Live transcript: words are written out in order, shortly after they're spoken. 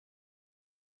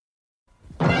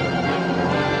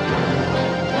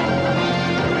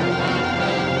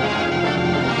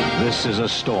This is a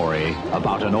story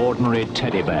about an ordinary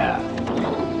teddy bear.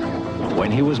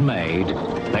 When he was made,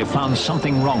 they found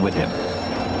something wrong with him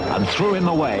and threw him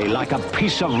away like a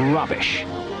piece of rubbish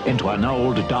into an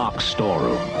old dark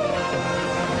storeroom.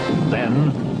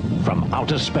 Then, from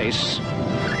outer space,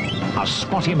 a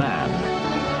spotty man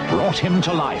brought him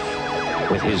to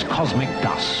life with his cosmic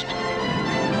dust.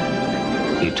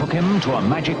 He took him to a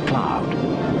magic cloud,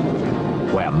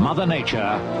 where Mother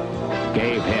Nature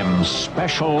gave him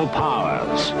special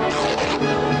powers.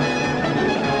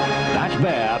 That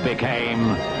bear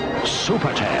became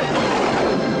Super Ted.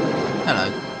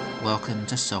 Hello, welcome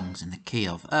to Songs in the Key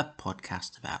of, a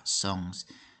podcast about songs.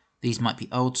 These might be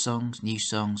old songs, new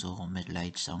songs, or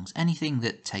middle-aged songs, anything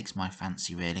that takes my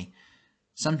fancy really.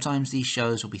 Sometimes these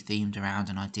shows will be themed around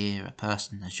an idea, a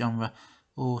person, a genre,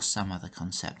 or some other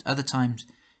concept. Other times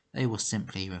they will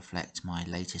simply reflect my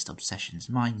latest obsessions,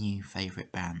 my new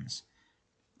favourite bands.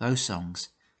 Those songs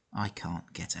I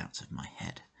can't get out of my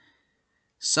head.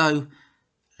 So,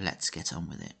 let's get on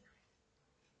with it.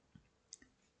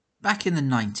 Back in the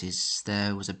 90s,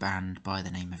 there was a band by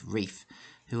the name of Reef,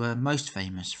 who are most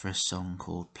famous for a song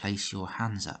called Place Your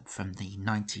Hands Up from the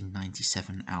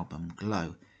 1997 album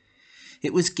Glow.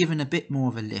 It was given a bit more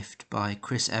of a lift by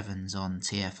Chris Evans on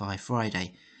TFI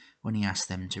Friday when he asked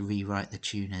them to rewrite the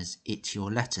tune as It's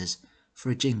Your Letters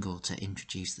for a jingle to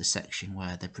introduce the section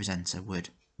where the presenter would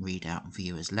read out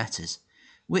viewers' letters,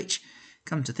 which,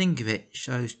 come to think of it,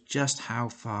 shows just how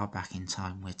far back in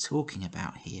time we're talking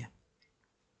about here.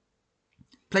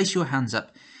 Place Your Hands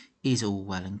Up is all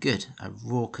well and good, a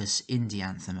raucous indie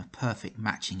anthem, a perfect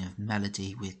matching of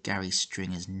melody with Gary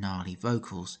Stringer's gnarly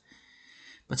vocals,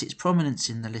 but its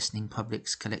prominence in the listening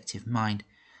public's collective mind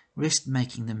risked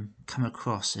making them come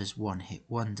across as one-hit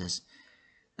wonders.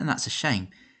 And that's a shame,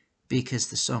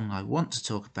 because the song I want to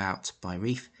talk about by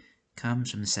Reef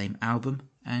comes from the same album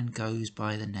and goes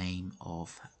by the name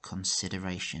of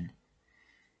Consideration.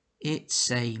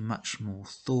 It's a much more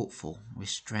thoughtful,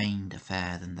 restrained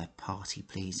affair than the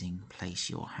party-pleasing Place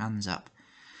Your Hands Up,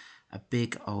 a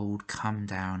big old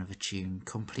come-down of a tune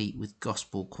complete with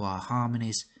gospel choir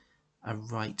harmonies, a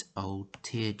right old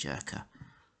tearjerker.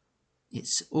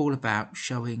 It's all about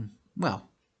showing,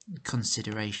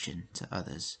 consideration to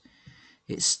others.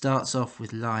 It starts off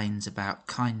with lines about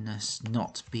kindness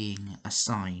not being a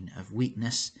sign of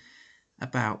weakness,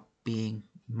 about being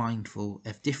mindful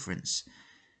of difference.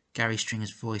 Gary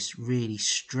Stringer's voice really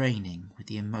straining with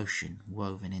the emotion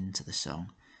woven into the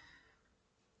song.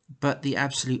 But the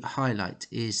absolute highlight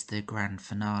is the grand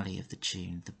finale of the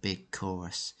tune, the big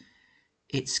chorus.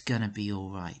 It's gonna be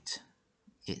alright.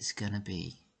 It's gonna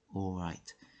be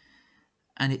alright.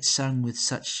 And it's sung with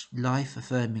such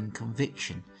life-affirming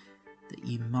conviction that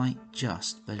you might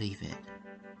just believe it.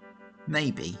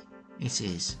 Maybe it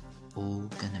is all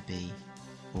gonna be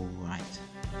alright.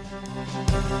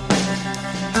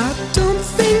 I don't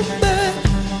think that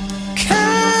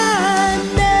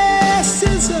kindness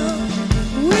is a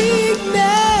weakness.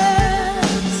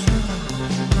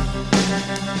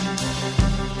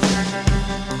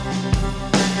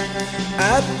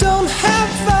 I don't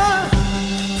have a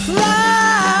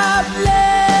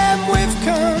problem with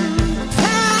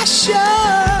compassion.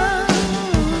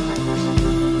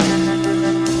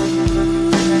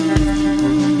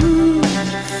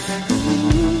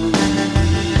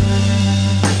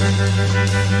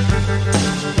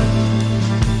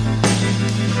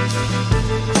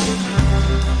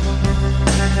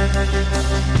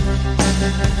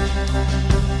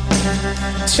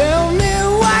 Tell me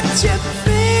what you're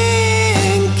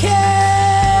thinking.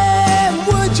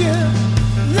 Would you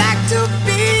like to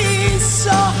be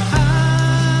so high?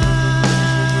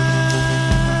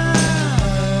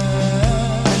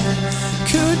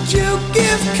 Could you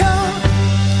give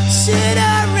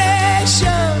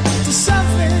consideration to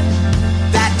something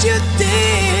that you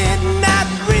did not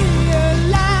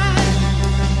realize?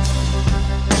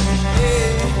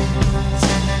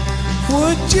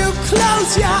 Would you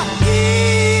close your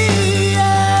ears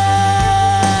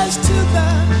to the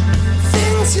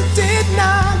things you did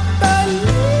not believe?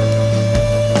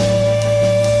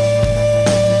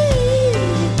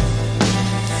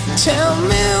 Tell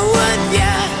me, would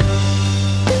you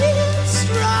be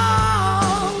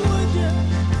strong? Would you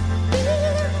be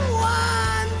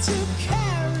one to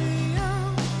carry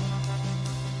on?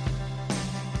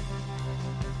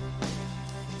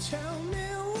 Tell me,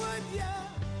 would you?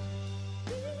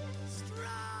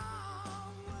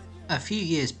 A few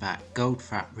years back,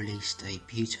 Goldfrapp released a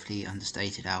beautifully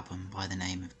understated album by the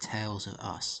name of Tales of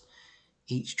Us,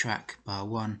 each track bar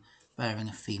one bearing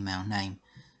a female name.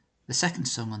 The second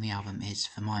song on the album is,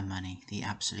 for my money, the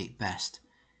absolute best.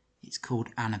 It's called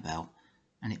Annabelle,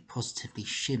 and it positively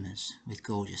shimmers with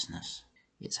gorgeousness.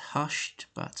 It's hushed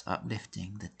but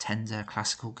uplifting, the tender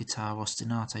classical guitar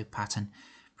ostinato pattern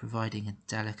providing a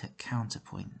delicate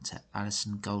counterpoint to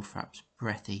Alison Goldfrapp's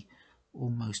breathy,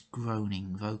 almost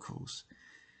groaning vocals.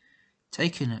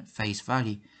 Taken at face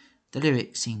value, the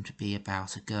lyrics seem to be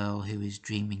about a girl who is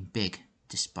dreaming big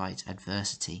despite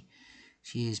adversity.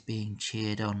 She is being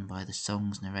cheered on by the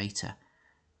song's narrator.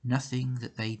 Nothing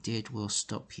that they did will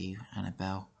stop you,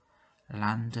 Annabelle.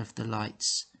 Land of the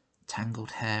lights,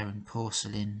 tangled hair and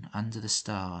porcelain, under the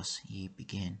stars you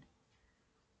begin.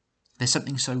 There's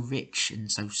something so rich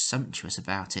and so sumptuous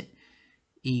about it,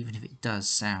 even if it does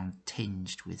sound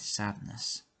tinged with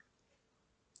sadness.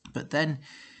 But then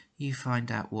you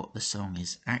find out what the song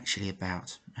is actually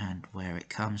about and where it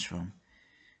comes from,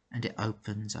 and it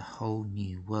opens a whole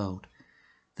new world.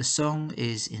 The song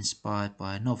is inspired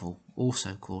by a novel,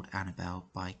 also called Annabelle,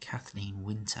 by Kathleen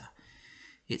Winter.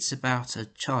 It's about a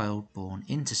child born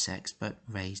intersex but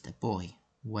raised a boy,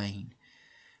 Wayne.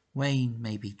 Wayne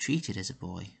may be treated as a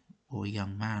boy, or a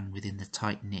young man within the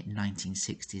tight-knit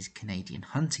 1960s Canadian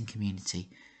hunting community,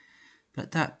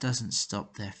 but that doesn't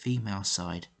stop their female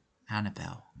side,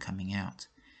 Annabelle, coming out.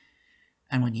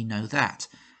 And when you know that,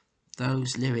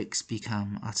 those lyrics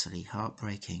become utterly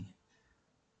heartbreaking.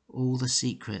 All the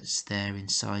secrets there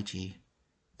inside you,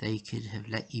 they could have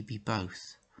let you be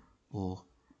both, or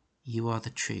you are the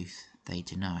truth they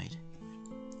denied.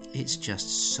 It's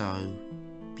just so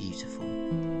beautiful.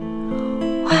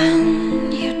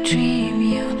 When you dream,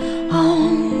 you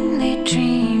only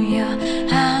dream you're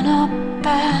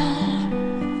Annabelle.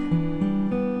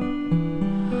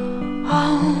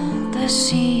 All the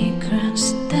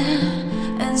secrets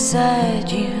there inside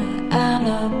you,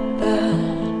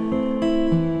 Annabelle.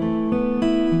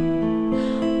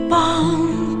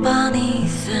 Born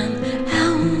beneath an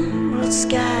emerald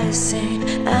sky, Saint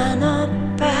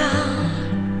Annabelle.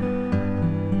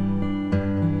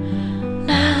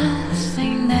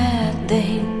 Nothing that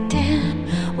they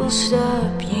did will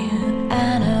stop you,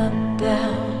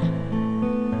 Annabelle.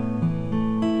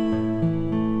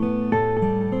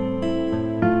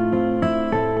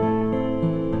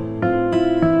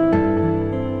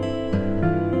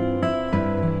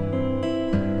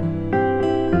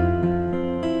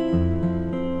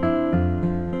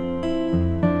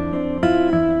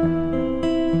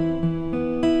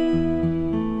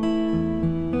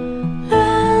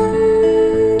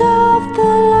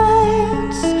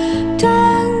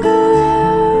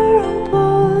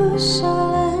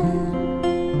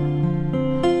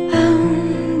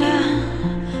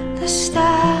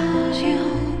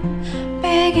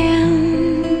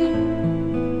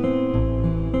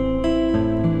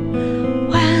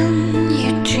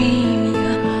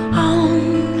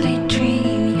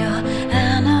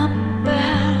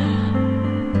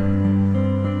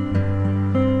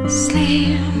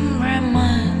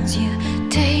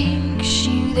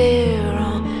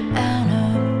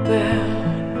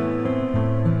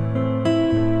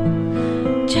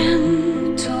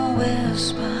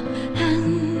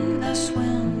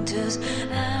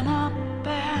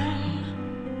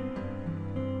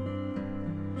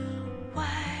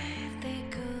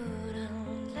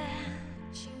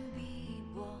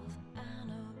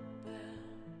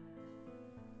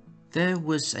 There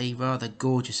was a rather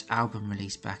gorgeous album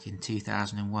released back in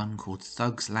 2001 called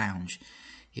Thug's Lounge.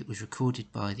 It was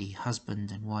recorded by the husband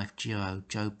and wife duo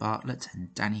Joe Bartlett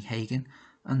and Danny Hagen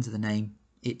under the name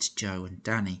It's Joe and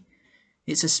Danny.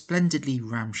 It's a splendidly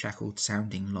ramshackled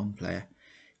sounding long player,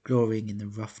 glorying in the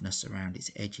roughness around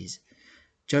its edges.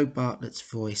 Joe Bartlett's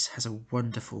voice has a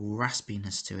wonderful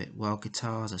raspiness to it, while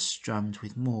guitars are strummed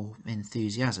with more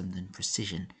enthusiasm than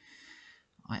precision.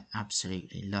 I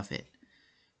absolutely love it.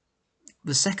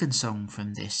 The second song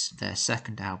from their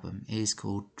second album, is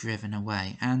called Driven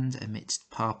Away, and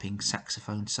amidst parping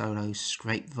saxophone solos,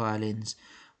 scraped violins,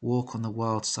 Walk on the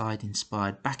Wild Side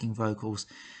inspired backing vocals,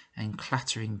 and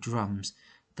clattering drums,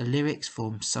 the lyrics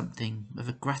form something of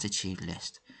a gratitude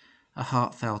list, a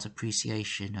heartfelt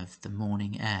appreciation of the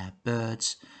morning air,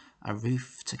 birds, a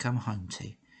roof to come home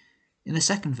to. In the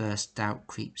second verse, doubt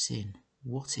creeps in.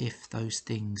 What if those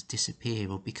things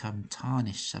disappear or become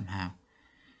tarnished somehow?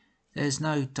 There's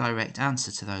no direct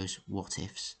answer to those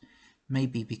what-ifs,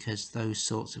 maybe because those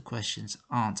sorts of questions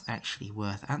aren't actually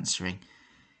worth answering.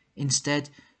 Instead,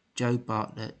 Joe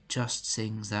Bartlett just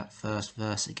sings that first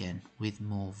verse again with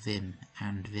more vim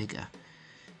and vigour.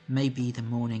 Maybe the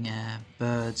morning air,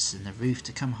 birds and the roof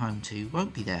to come home to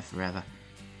won't be there forever,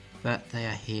 but they are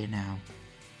here now,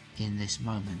 in this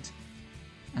moment,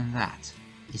 and that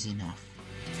is enough.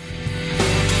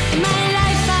 In my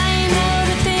life I know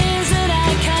the things that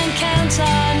I can't went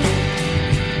on.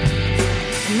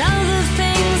 And all the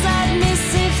things I'd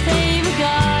miss if they were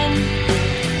gone.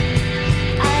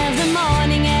 I have the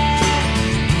morning air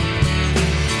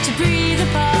to breathe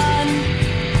upon.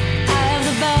 I have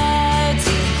the bird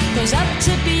goes up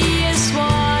to be a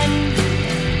swan.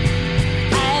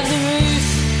 I have the roof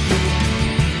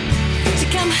to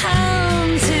come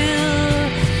home to.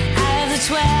 I have the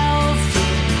 12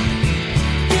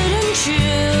 good and true.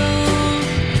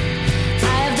 I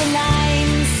have the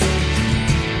lines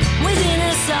within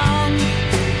a song.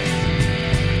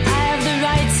 I have the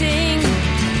writing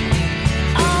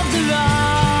of the wrong.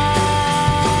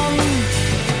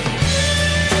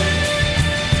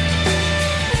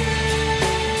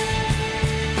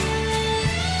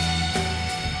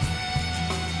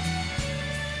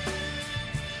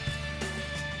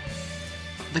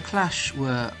 The Clash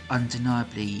were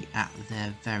undeniably at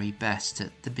their very best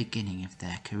at the beginning of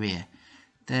their career.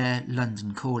 Their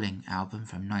London Calling album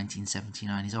from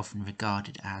 1979 is often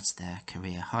regarded as their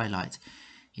career highlight.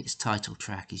 Its title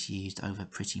track is used over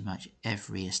pretty much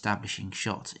every establishing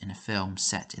shot in a film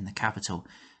set in the capital,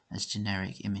 as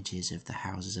generic images of the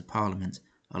Houses of Parliament,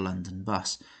 a London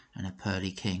bus, and a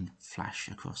pearly king flash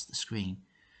across the screen.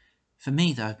 For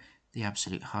me, though, the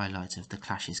absolute highlight of the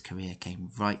Clash's career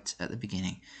came right at the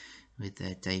beginning, with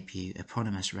their debut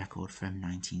eponymous record from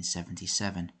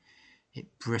 1977.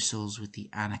 It bristles with the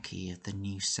anarchy of the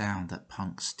new sound that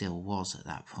punk still was at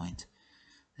that point.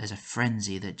 There's a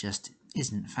frenzy that just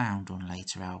isn't found on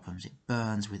later albums. It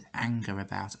burns with anger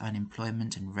about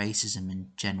unemployment and racism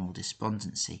and general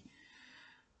despondency.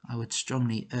 I would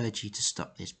strongly urge you to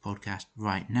stop this podcast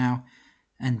right now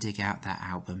and dig out that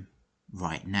album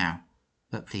right now.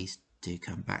 But please do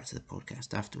come back to the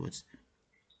podcast afterwards.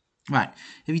 Right,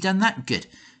 have you done that? Good.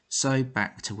 So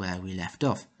back to where we left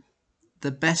off.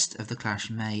 The best of the Clash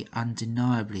may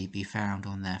undeniably be found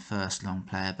on their first long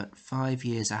player, but 5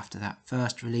 years after that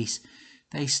first release,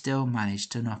 they still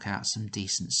managed to knock out some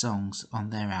decent songs on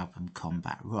their album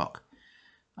Combat Rock.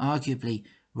 Arguably,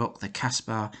 Rock the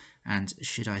Casbah and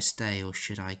Should I Stay or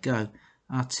Should I Go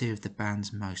are two of the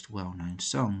band's most well-known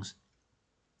songs.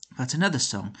 But another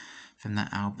song from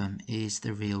that album is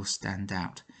the real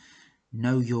standout,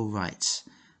 Know Your Rights,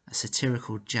 a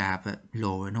satirical jab at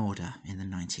law and order in the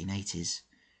 1980s.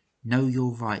 Know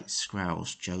your rights,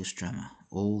 growls Joe Strummer,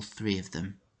 all three of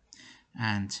them.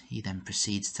 And he then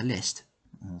proceeds to list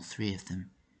all three of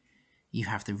them. You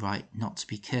have the right not to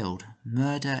be killed.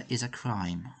 Murder is a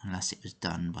crime unless it was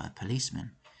done by a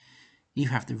policeman. You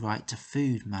have the right to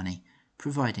food money,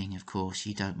 providing, of course,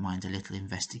 you don't mind a little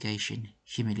investigation,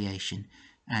 humiliation,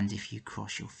 and if you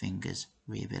cross your fingers,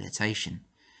 rehabilitation.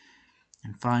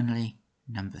 And finally,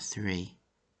 number 3.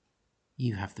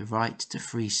 You have the right to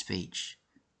free speech,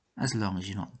 as long as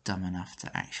you're not dumb enough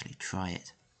to actually try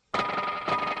it.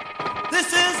 This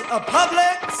is a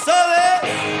public service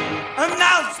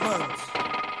announcement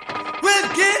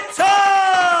with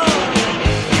guitar.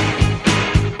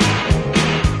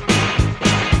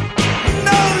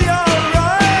 Know your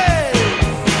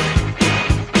rights.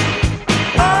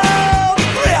 All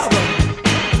three of them.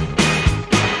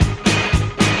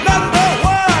 Number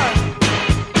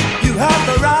 1, you have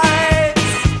the right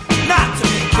not to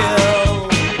be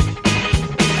killed.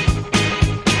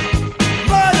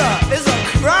 Murder is a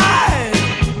crime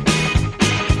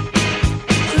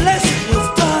unless it was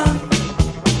done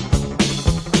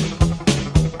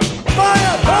by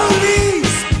a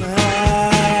policeman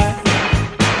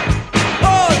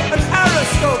or an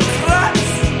aristocrat.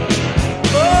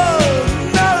 Oh,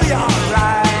 know your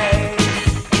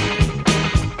rights.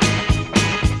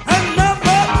 And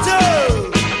number 2,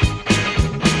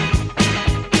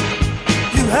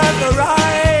 you have the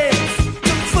right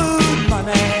to food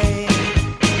money,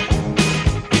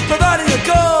 providing a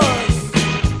cause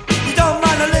you don't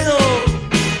mind a little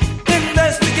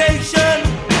investigation,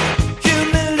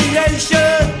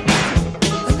 humiliation,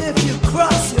 and if you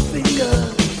cross your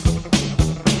fingers,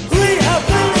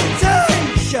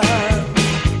 rehabilitation.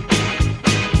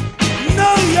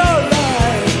 Know your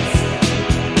rights.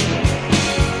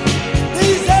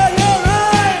 These are your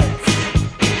rights.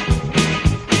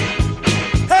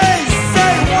 Hey,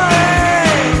 say what?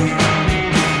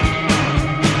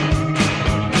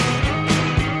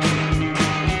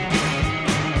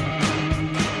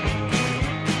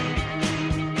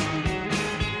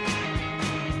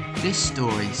 This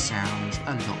story sounds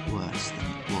a lot worse than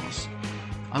it was.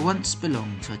 I once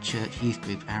belonged to a church youth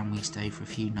group and we stayed for a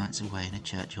few nights away in a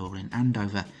church hall in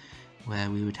Andover where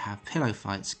we would have pillow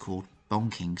fights called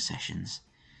bonking sessions.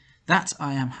 That,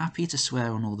 I am happy to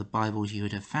swear on all the Bibles you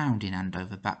would have found in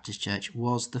Andover Baptist Church,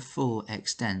 was the full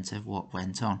extent of what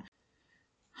went on.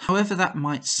 However that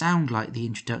might sound like the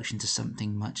introduction to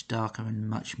something much darker and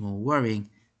much more worrying,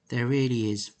 there really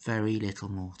is very little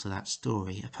more to that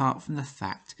story, apart from the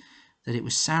fact that it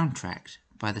was soundtracked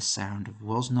by the sound of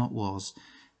Was Not Was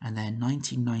and their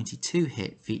 1992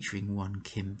 hit featuring one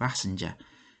Kim Basinger,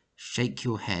 Shake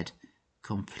Your Head,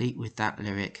 complete with that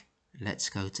lyric, Let's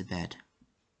Go to Bed.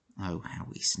 Oh, how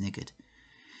we sniggered.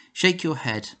 Shake Your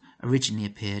Head originally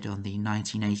appeared on the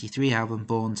 1983 album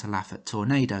Born to Laugh at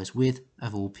Tornadoes with,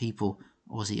 of all people,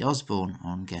 Ozzy Osbourne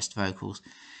on guest vocals.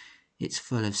 It's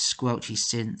full of squelchy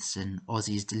synths and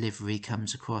Ozzy's delivery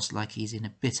comes across like he's in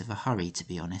a bit of a hurry, to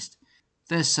be honest.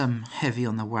 There's some heavy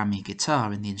on the whammy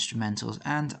guitar in the instrumentals,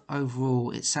 and overall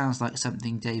it sounds like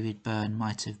something David Byrne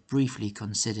might have briefly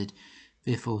considered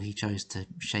before he chose to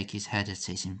shake his head at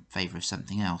it in favour of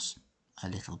something else, a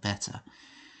little better.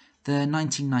 The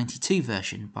 1992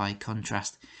 version, by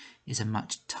contrast, is a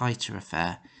much tighter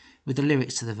affair, with the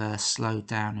lyrics to the verse slowed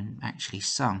down and actually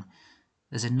sung.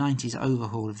 There's a 90s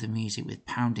overhaul of the music with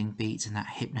pounding beats and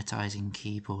that hypnotising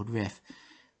keyboard riff.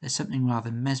 There's something rather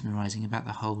mesmerising about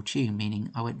the whole tune,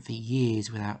 meaning I went for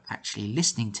years without actually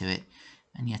listening to it,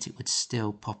 and yet it would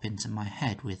still pop into my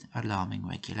head with alarming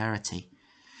regularity.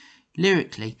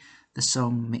 Lyrically, the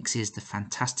song mixes the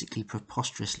fantastically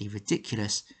preposterously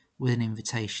ridiculous with an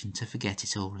invitation to forget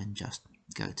it all and just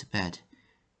go to bed.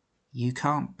 You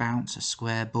can't bounce a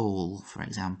square ball, for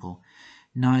example.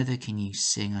 Neither can you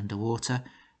sing underwater,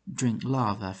 drink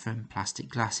lava from plastic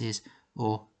glasses,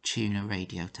 or tune a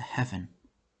radio to heaven.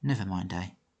 Never mind, eh?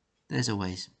 There's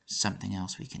always something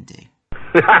else we can do.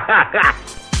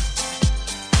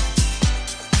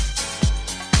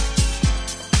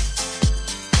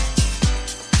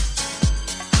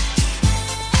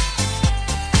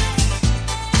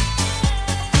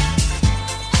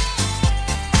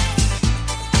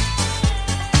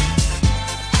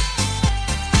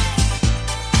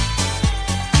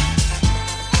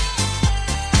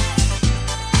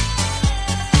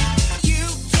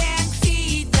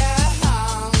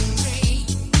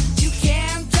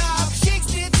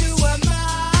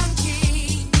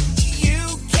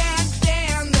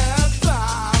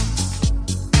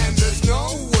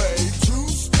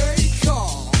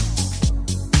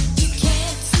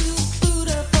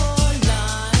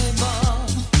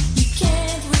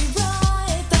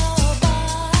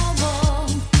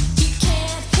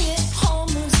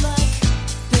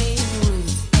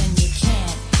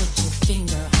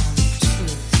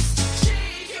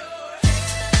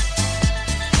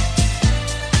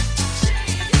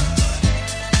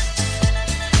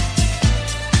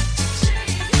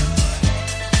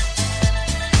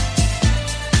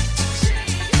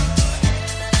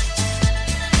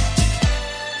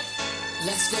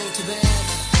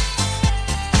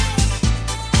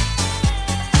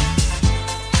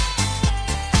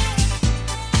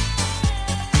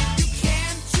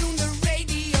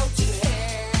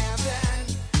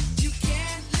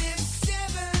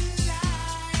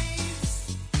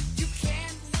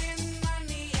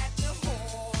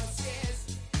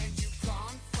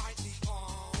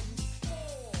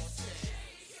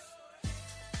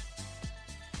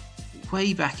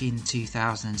 Way back in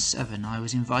 2007, I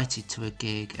was invited to a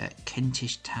gig at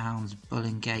Kentish Town's Bull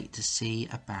and Gate to see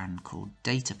a band called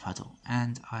Data Puddle,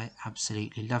 and I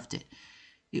absolutely loved it.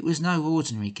 It was no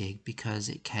ordinary gig because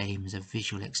it came as a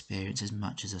visual experience as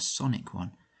much as a sonic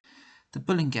one. The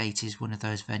Bull and Gate is one of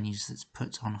those venues that's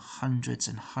put on hundreds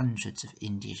and hundreds of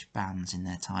indie-ish bands in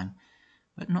their time,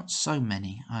 but not so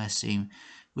many, I assume,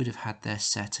 would have had their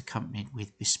set accompanied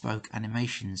with bespoke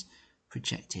animations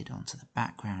projected onto the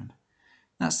background.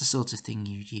 That's the sort of thing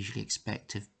you'd usually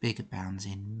expect of bigger bands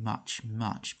in much,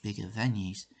 much bigger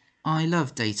venues. I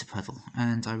love Data Puddle,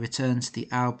 and I returned to the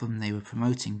album they were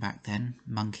promoting back then,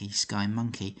 Monkey Sky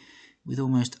Monkey, with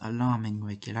almost alarming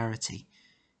regularity.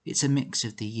 It's a mix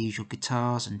of the usual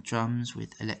guitars and drums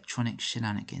with electronic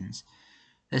shenanigans.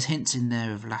 There's hints in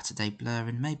there of latter-day Blur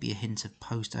and maybe a hint of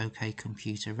post-OK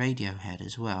Computer Radiohead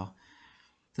as well.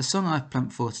 The song I've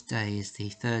plumped for today is the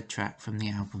third track from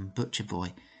the album Butcher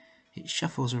Boy. It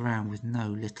shuffles around with no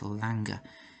little languor.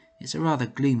 It's a rather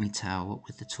gloomy tale, what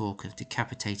with the talk of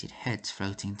decapitated heads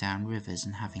floating down rivers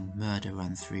and having murder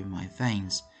run through my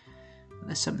veins. But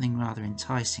there's something rather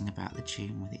enticing about the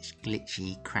tune with its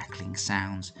glitchy, crackling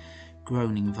sounds,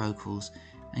 groaning vocals,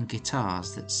 and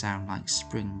guitars that sound like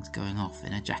springs going off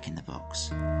in a jack-in-the-box.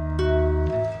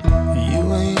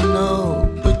 You ain't no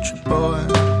butcher boy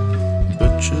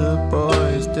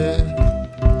is dead.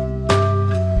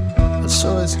 I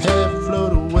saw his head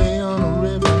float away on a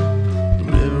river.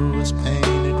 The river was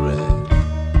painted red.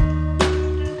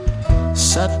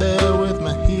 Sat there with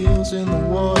my heels in the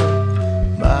water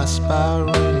by a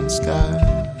spiraling sky.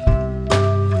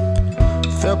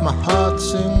 Felt my heart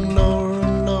sing lower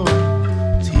and lower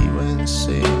as he went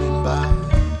sailing by.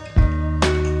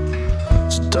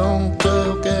 So don't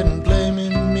go getting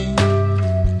blaming me,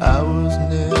 I was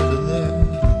never there.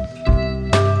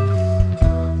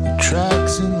 The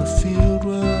tracks in the field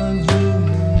were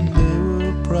unhuman, they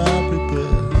were probably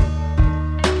bred.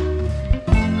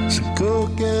 So go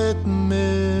get the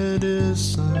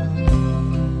medicine,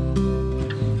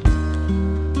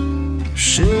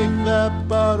 shake that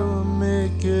bottle,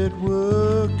 make it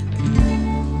work again.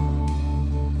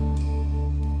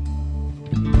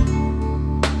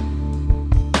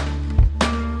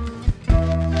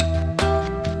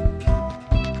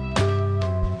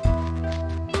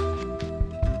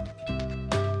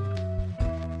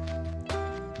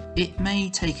 It may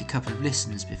take a couple of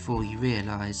listens before you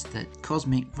realise that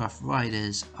Cosmic Rough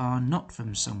Riders are not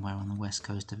from somewhere on the west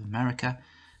coast of America,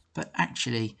 but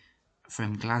actually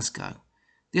from Glasgow.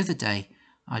 The other day,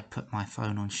 I'd put my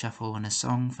phone on shuffle and a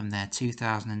song from their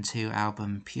 2002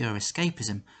 album Pure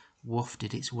Escapism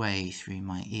wafted its way through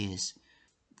my ears.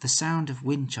 The sound of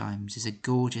wind chimes is a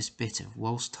gorgeous bit of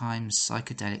waltz-time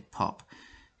psychedelic pop,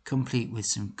 complete with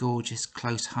some gorgeous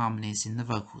close harmonies in the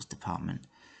vocals department.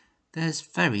 There's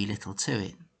very little to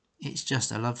it. It's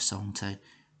just a love song to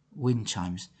wind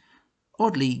chimes.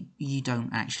 Oddly, you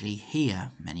don't actually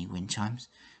hear many wind chimes,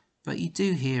 but you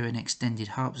do hear an extended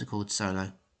harpsichord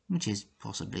solo, which is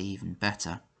possibly even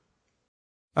better.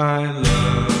 I love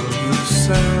the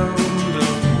sound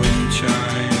of wind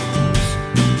chimes.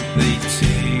 They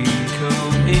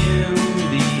tinkle in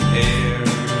the air.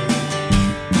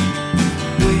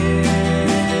 Wind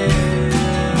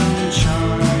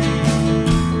chimes,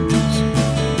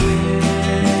 wind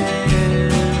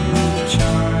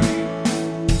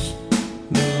chimes.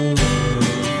 The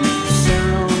lovely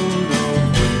sound of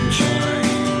wind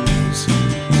chimes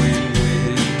when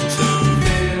winter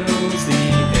fills the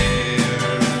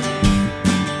air.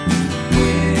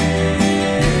 Wind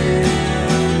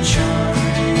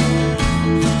chimes,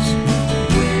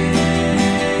 wind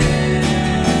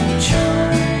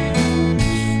chimes.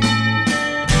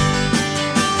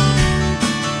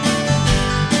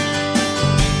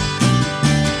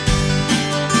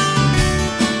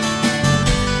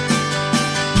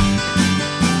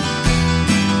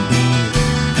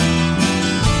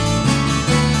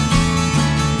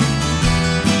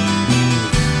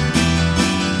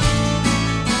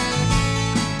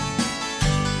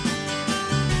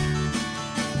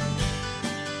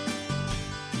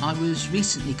 I was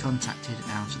recently contacted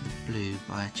out of the blue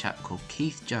by a chap called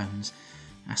Keith Jones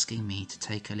asking me to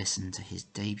take a listen to his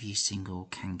debut single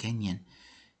Kangenyan,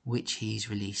 which he's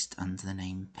released under the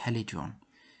name Pelidron.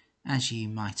 As you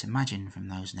might imagine from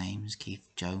those names, Keith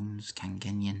Jones,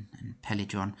 Kangenyan and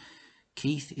Pelidron,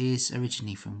 Keith is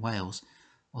originally from Wales,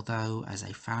 although as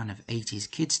a fan of 80s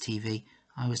kids TV,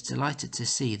 I was delighted to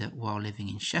see that while living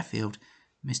in Sheffield,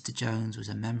 Mr. Jones was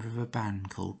a member of a band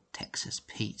called Texas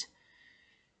Pete.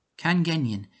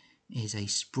 Kangenyan is a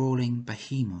sprawling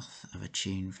behemoth of a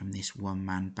tune from this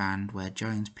one-man band where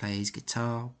Jones plays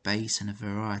guitar, bass and a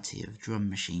variety of drum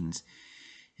machines.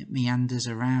 It meanders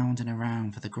around and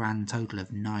around for the grand total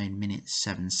of 9 minutes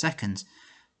 7 seconds,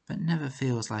 but never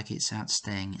feels like it's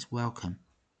outstaying its welcome.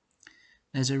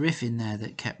 There's a riff in there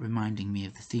that kept reminding me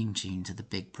of the theme tune to The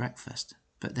Big Breakfast,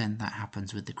 but then that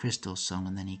happens with the Crystals song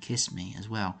And Then He Kissed Me as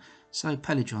well, so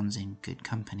Pelidron's in good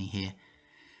company here.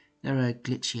 There are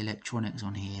glitchy electronics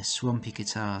on here, swampy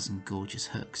guitars and gorgeous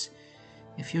hooks.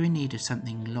 If you're in need of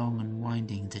something long and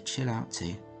winding to chill out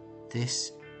to,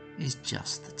 this is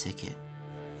just the ticket.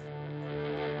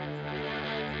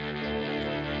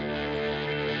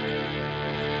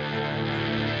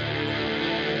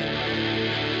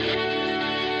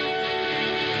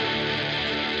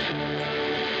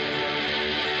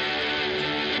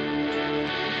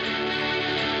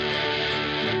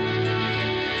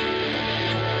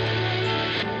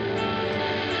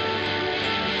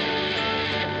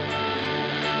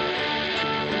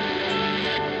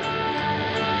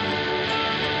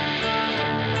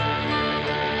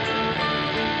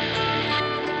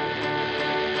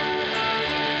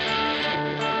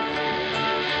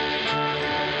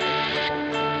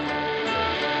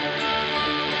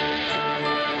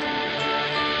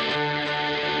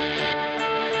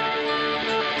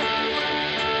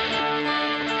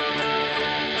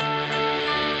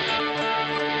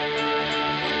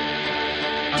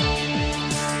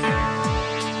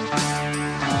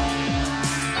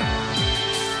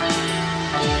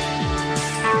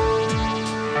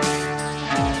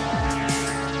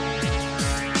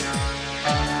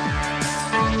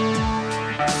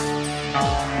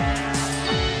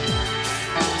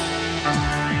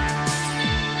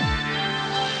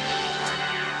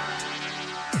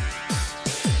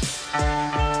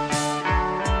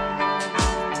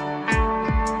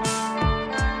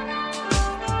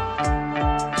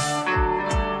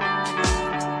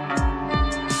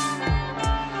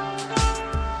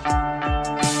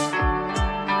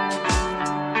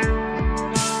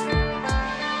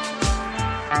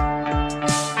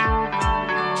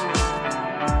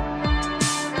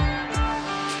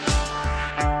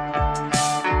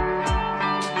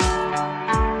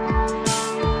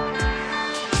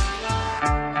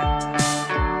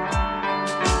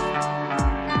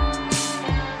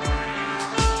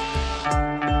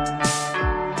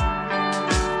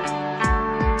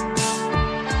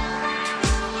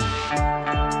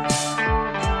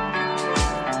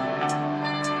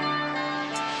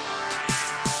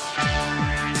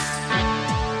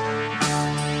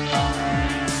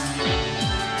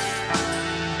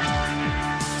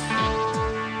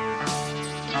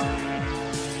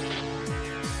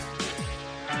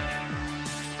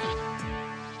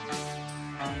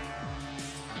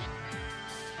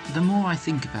 The more I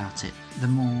think about it, the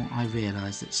more I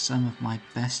realise that some of my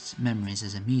best memories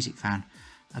as a music fan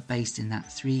are based in that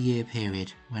 3-year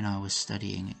period when I was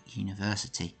studying at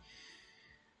university.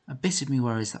 A bit of me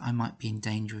worries that I might be in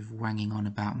danger of wanging on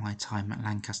about my time at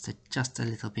Lancaster just a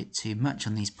little bit too much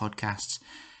on these podcasts,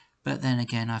 but then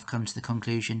again I've come to the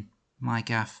conclusion, my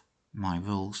gaff, my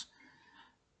rules.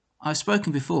 I've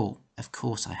spoken before, of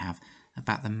course I have,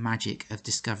 about the magic of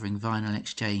discovering Vinyl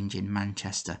Exchange in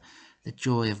Manchester, the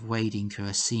joy of wading through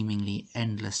a seemingly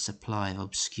endless supply of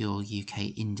obscure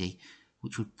UK indie,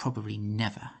 which would probably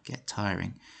never get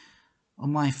tiring.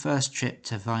 On my first trip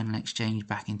to Vinyl Exchange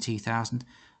back in 2000,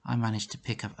 I managed to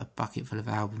pick up a bucket full of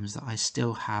albums that I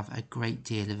still have a great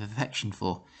deal of affection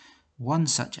for, one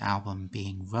such album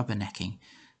being Rubbernecking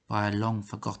by a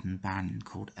long-forgotten band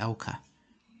called Elka.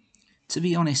 To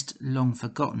be honest, Long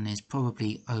Forgotten is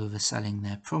probably overselling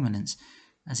their prominence,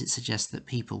 as it suggests that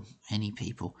people, any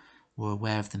people, were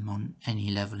aware of them on any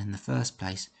level in the first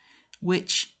place,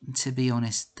 which, to be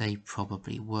honest, they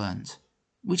probably weren't.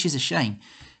 Which is a shame,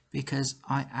 because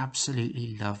I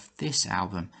absolutely love this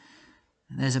album.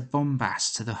 There's a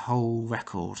bombast to the whole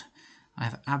record. I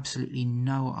have absolutely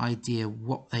no idea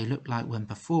what they look like when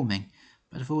performing,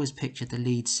 but I've always pictured the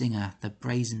lead singer, the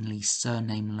brazenly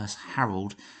surnameless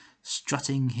Harold,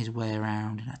 strutting his way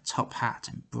around in a top hat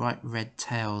and bright red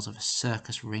tails of a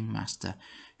circus ringmaster,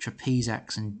 trapeze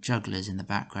acts and jugglers in the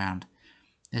background.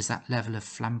 There's that level of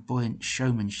flamboyant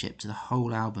showmanship to the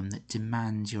whole album that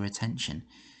demands your attention.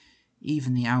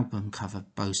 Even the album cover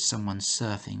boasts someone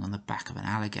surfing on the back of an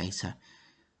alligator.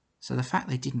 So the fact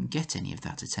they didn't get any of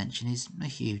that attention is a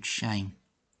huge shame.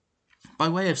 By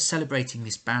way of celebrating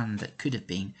this band that could have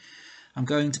been, I'm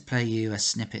going to play you a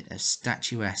snippet of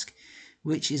Statuesque,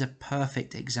 which is a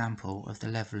perfect example of the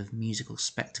level of musical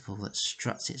spectacle that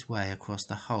struts its way across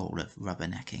the whole of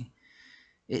Rubbernecking.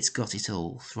 It's got it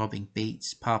all, throbbing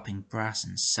beats, parping brass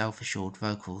and self-assured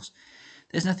vocals.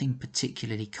 There's nothing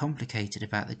particularly complicated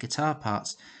about the guitar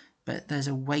parts, but there's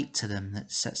a weight to them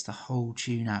that sets the whole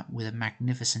tune up with a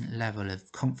magnificent level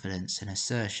of confidence and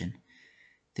assertion.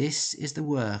 This is the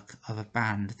work of a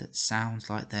band that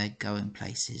sounds like they're going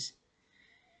places.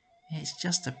 It's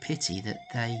just a pity that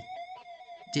they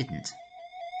didn't.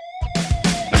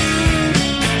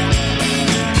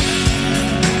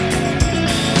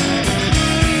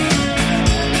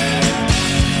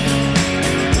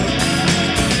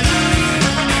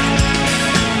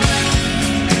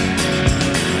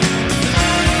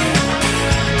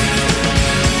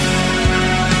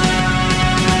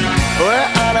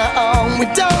 We're on our own, we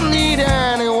don't need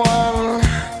anyone.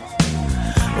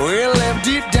 We live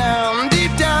deep down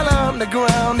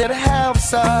underground. It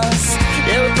helps us,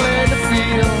 yeah, we play the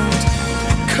field,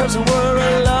 'cause we're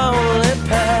a lonely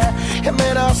pair. It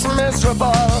made us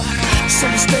miserable, so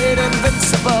we stayed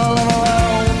invincible and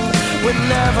alone. We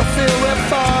never feel we're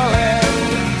falling.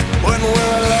 When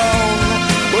we're alone,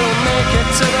 we'll make it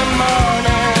to the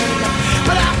morning.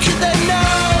 But how could they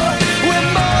know we're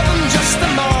more than just a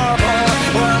marble?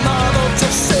 We're a marvel to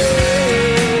see,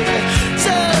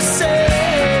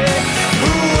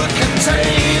 who would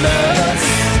contain us.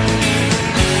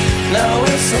 Now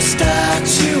we're so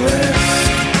statuesque.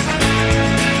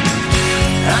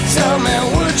 Now tell me,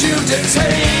 would you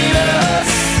detain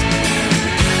us?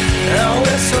 Now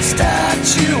we're so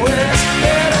statuesque,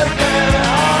 better than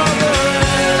all the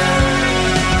rest.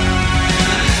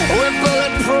 We're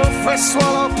bulletproof, we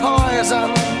swallow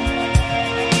poison.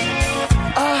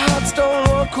 Our hearts don't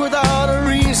work without a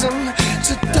reason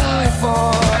to die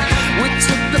for. We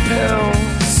took the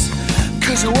pills,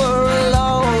 'cause we're a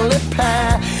lonely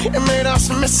pair. It made us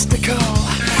mystical,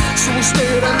 so we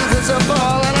stayed invisible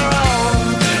on our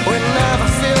own. We never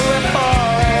feel we're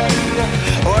falling.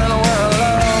 When we're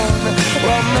alone,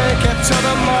 we'll make it to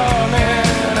the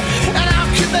morning. And how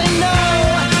could they know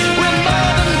we're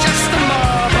more than just a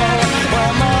marvel? We're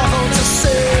a marvel to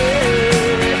see,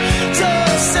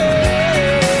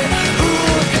 who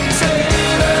would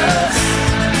contain us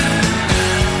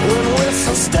when we're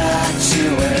so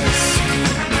statuesque.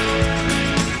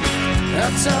 Now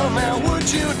tell me, would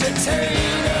you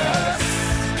detain us?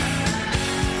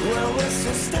 Well, we're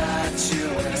so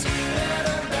statuesque,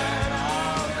 better than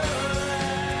all the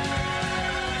rest.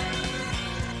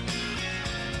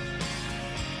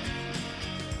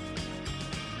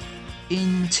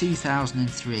 In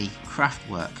 2003,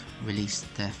 Kraftwerk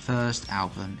released their first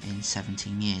album in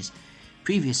 17 years.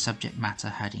 Previous subject matter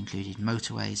had included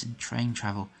motorways and train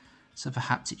travel, so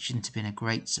perhaps it shouldn't have been a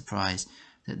great surprise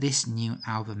that this new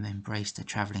album embraced a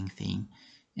travelling theme,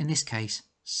 in this case,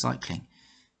 cycling.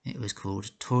 It was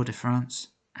called Tour de France,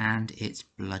 and it's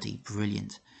bloody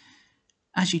brilliant.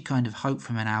 As you kind of hope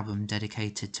from an album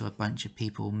dedicated to a bunch of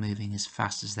people moving as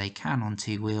fast as they can on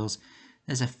two wheels,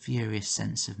 there's a furious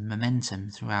sense of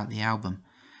momentum throughout the album.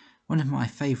 One of my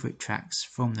favourite tracks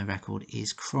from the record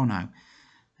is Chrono.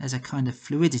 There's a kind of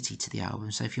fluidity to the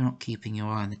album, so if you're not keeping your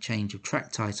eye on the change of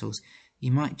track titles,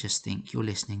 you might just think you're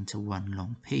listening to one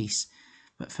long piece.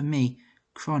 But for me,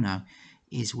 Chrono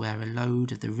is where a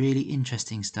load of the really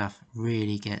interesting stuff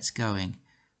really gets going.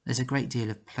 There's a great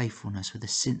deal of playfulness with a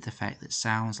synth effect that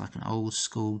sounds like an old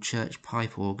school church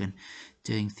pipe organ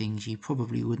doing things you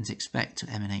probably wouldn't expect to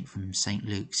emanate from St.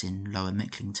 Luke's in Lower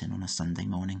Micklington on a Sunday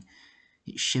morning.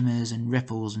 It shimmers and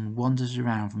ripples and wanders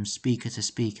around from speaker to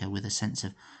speaker with a sense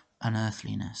of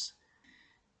unearthliness.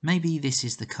 Maybe this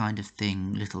is the kind of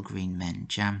thing Little Green Men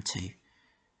jam to.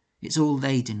 It's all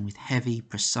laden with heavy,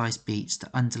 precise beats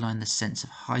that underline the sense of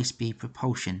high-speed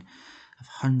propulsion of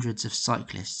hundreds of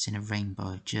cyclists in a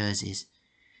rainbow of jerseys.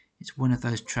 It's one of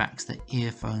those tracks that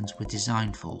earphones were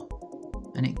designed for,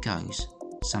 and it goes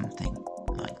something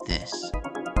like this.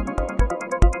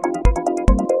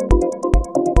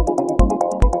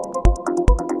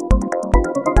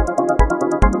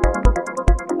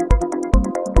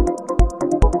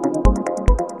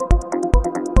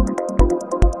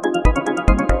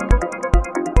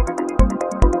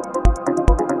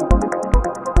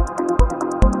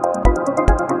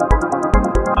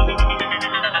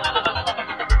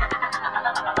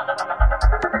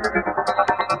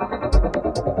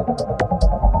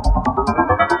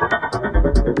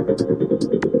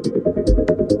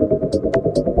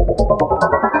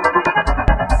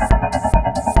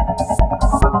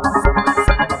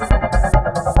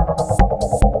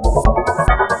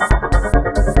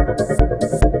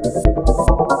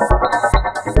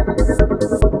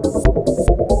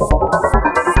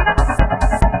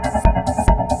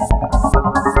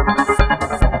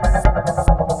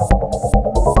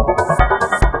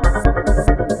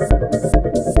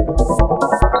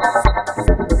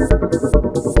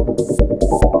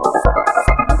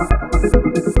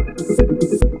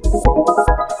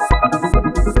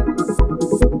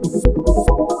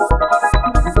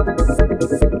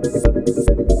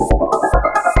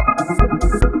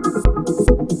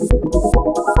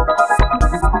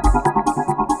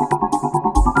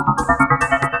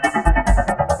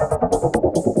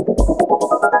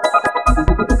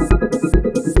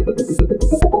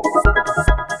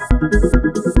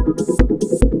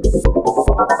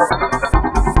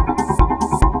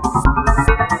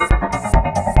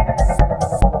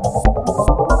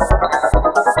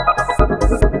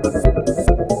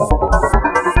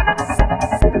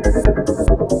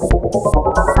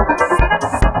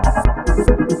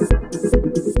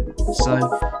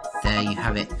 So there you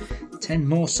have it, 10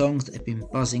 more songs that have been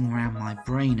buzzing around my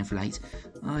brain of late.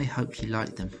 I hope you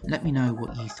liked them. Let me know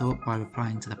what you thought by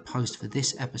replying to the post for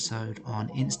this episode on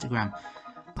Instagram.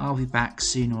 I'll be back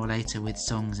sooner or later with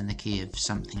songs in the key of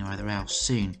something or other else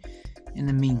soon. In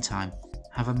the meantime,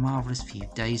 have a marvellous few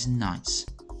days and nights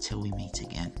till we meet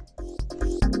again.